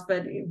loss,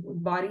 but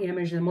body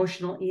image,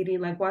 emotional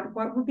eating, like what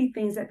would be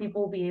things that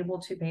people will be able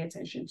to pay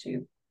attention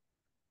to?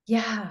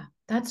 Yeah,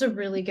 that's a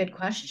really good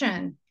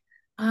question.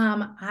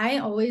 I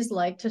always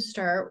like to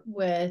start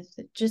with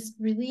just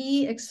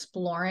really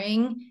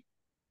exploring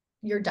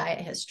your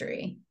diet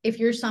history. If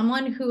you're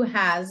someone who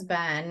has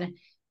been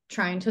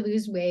trying to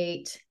lose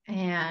weight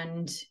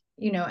and,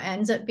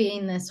 ends up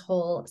being this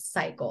whole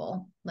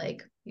cycle,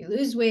 like you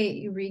lose weight,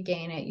 you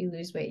regain it, you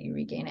lose weight, you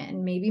regain it,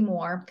 and maybe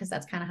more, because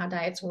that's kind of how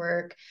diets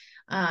work.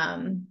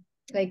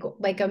 Like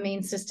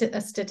a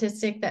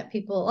statistic that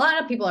a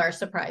lot of people are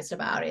surprised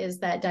about is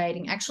that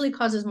dieting actually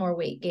causes more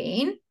weight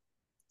gain.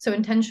 So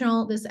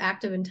this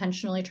act of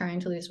intentionally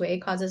trying to lose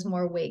weight causes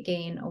more weight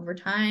gain over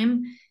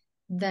time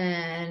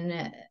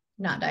than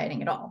not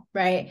dieting at all,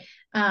 right?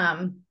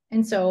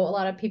 And so a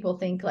lot of people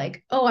think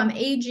like, oh, I'm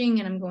aging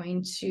and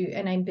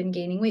I've been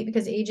gaining weight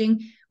because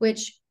aging,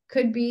 which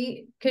could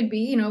be,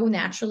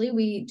 naturally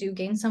we do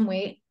gain some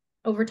weight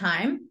over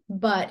time.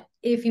 But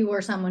if you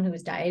were someone who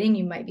was dieting,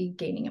 you might be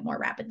gaining it more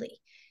rapidly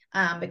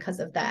because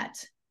of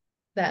that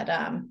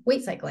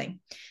weight cycling.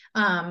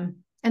 And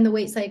the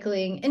weight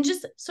cycling, and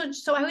just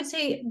so I would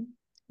say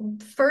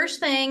first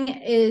thing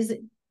is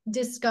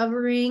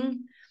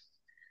discovering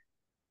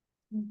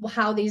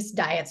how these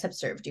diets have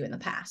served you in the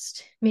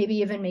past. Maybe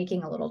even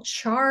making a little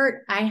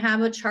chart. I have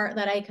a chart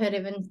that I could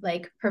even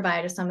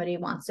provide if somebody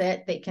wants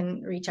it. They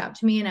can reach out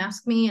to me and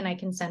ask me, and I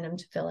can send them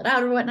to fill it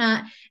out or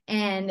whatnot.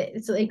 And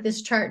it's like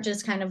this chart,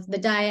 just kind of the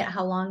diet,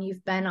 how long you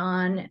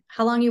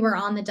were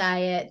on the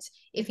diet,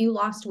 if you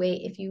lost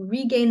weight, if you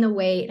regained the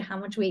weight, how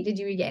much weight did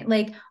you regain?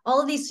 Like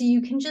all of these, so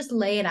you can just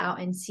lay it out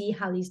and see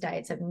how these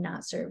diets have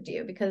not served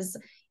you. Because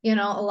a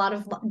lot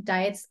of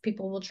diets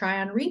people will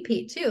try on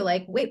repeat too,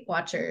 like Weight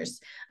Watchers,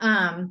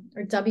 or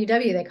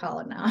WW they call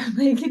it now.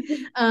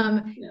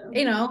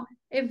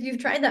 If you've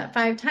tried that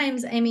 5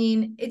 times, I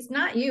mean, it's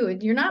not you.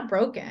 You're not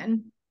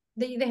broken.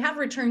 They have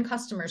return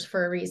customers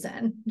for a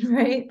reason,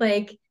 right?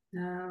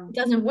 It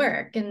doesn't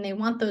work, and they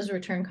want those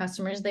return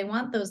customers. They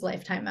want those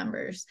lifetime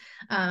members,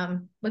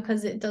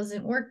 because it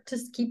doesn't work to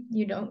keep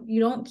you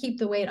don't keep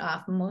the weight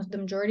off. The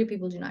majority of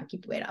people do not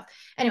keep the weight off.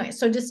 Anyway,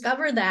 so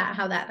discover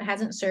how that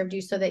hasn't served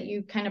you, so that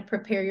you kind of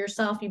prepare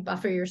yourself, you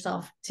buffer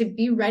yourself to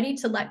be ready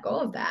to let go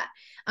of that.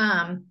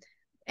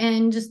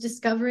 and just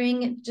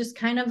discovering, just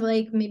kind of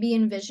like maybe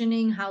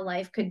envisioning how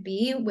life could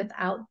be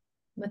without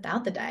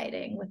the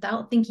dieting,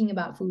 without thinking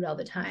about food all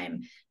the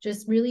time.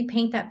 Just really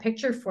paint that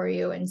picture for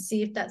you and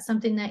see if that's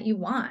something that you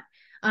want.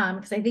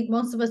 Because I think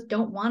most of us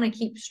don't want to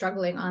keep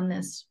struggling on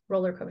this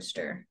roller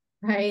coaster,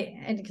 right?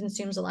 And it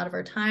consumes a lot of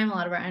our time, a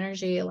lot of our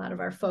energy, a lot of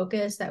our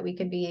focus that we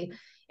could be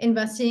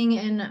investing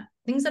in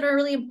things that are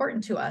really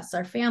important to us,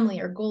 our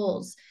family, our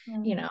goals,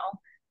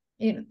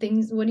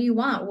 things. What do you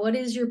want? What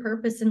is your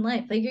purpose in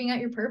life? Figuring out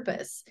your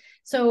purpose.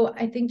 So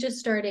I think just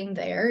starting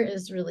there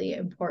is really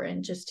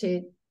important, just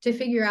to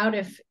figure out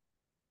if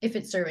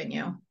it's serving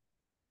you.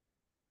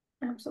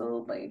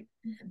 Absolutely.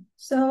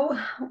 So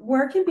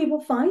where can people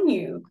find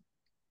you?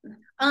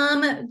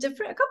 A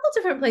couple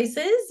different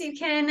places you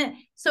can.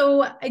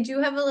 So I do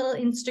have a little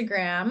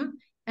Instagram.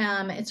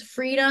 It's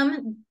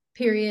freedom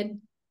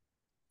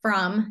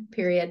from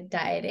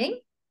dieting.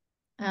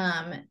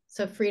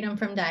 So freedom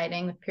from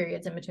dieting with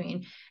periods in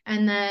between.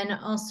 And then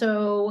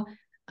also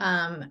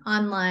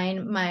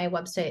online, my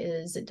website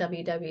is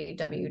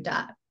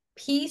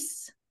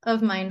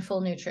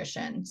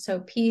www.peaceofmindfulnutrition. So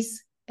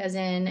peace as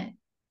in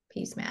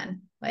peace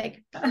man,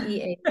 like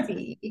PACE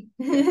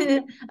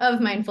of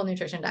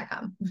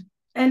mindfulnutrition.com.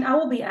 And I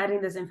will be adding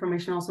this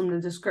information also in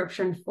the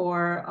description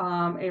for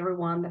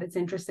everyone that is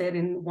interested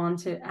and want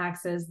to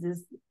access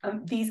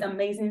these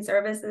amazing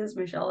services.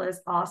 Michelle is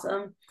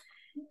awesome.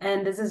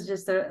 And this is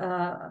just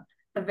a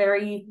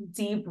very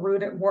deep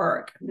rooted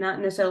work, not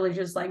necessarily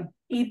just like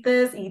eat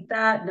this, eat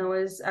that. No,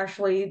 it's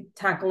actually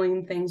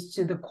tackling things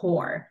to the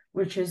core,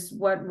 which is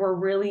where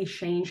really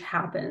change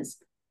happens.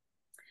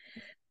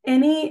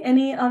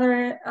 Any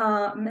other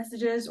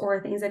messages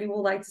or things that you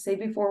would like to say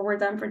before we're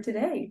done for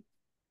today?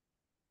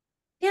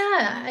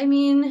 Yeah, I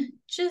mean,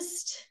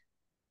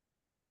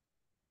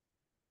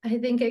 I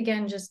think,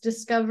 again, just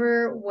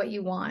discover what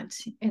you want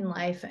in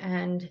life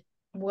and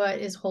what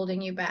is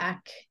holding you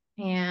back.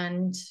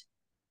 And,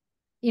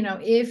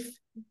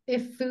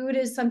 if food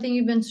is something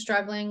you've been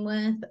struggling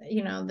with,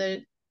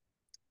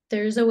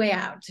 there's a way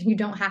out. You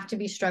don't have to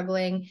be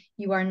struggling.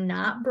 You are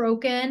not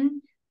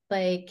broken.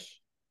 Like,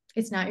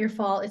 it's not your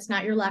fault. It's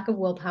not your lack of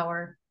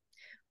willpower.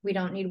 We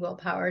don't need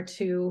willpower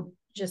to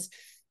just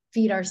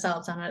feed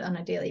ourselves on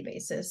a daily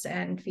basis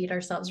and feed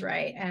ourselves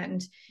right.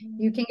 And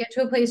you can get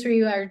to a place where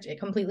you are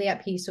completely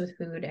at peace with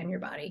food and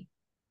your body.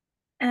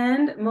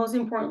 And most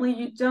importantly,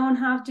 you don't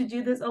have to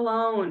do this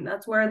alone.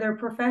 That's where they're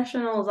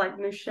professionals like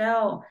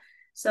Michelle.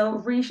 So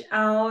reach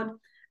out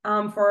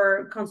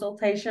for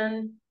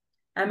consultation.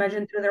 I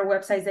imagine through their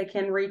websites they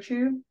can reach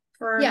you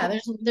for. Yeah,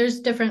 there's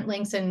different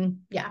links, and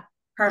yeah.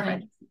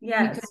 Perfect.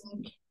 Yes.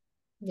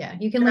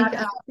 You can link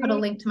put a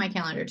link to my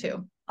calendar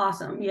too.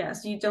 Awesome.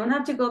 Yes, you don't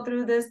have to go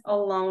through this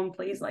alone.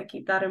 Please,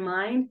 keep that in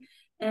mind.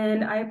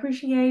 And I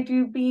appreciate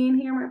you being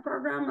here in my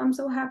program. I'm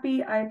so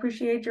happy. I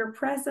appreciate your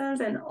presence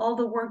and all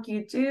the work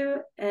you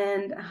do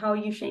and how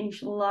you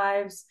change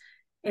lives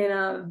in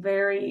a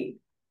very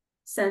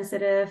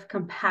sensitive,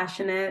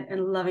 compassionate,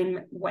 and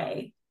loving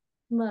way.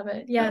 Love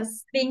it.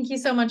 Yes. Thank you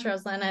so much,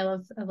 Rosalind. I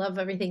love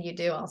everything you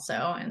do also.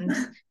 And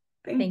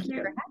thank you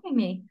for having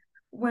me.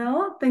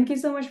 Well, thank you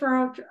so much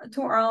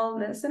to our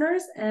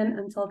listeners, and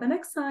until the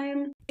next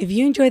time. If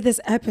you enjoyed this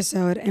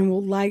episode and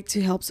would like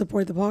to help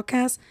support the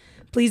podcast,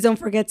 please don't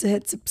forget to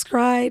hit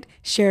subscribe,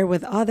 share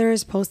with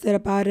others, post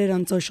about it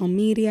on social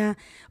media,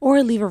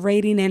 or leave a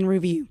rating and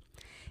review.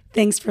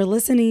 Thanks for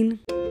listening.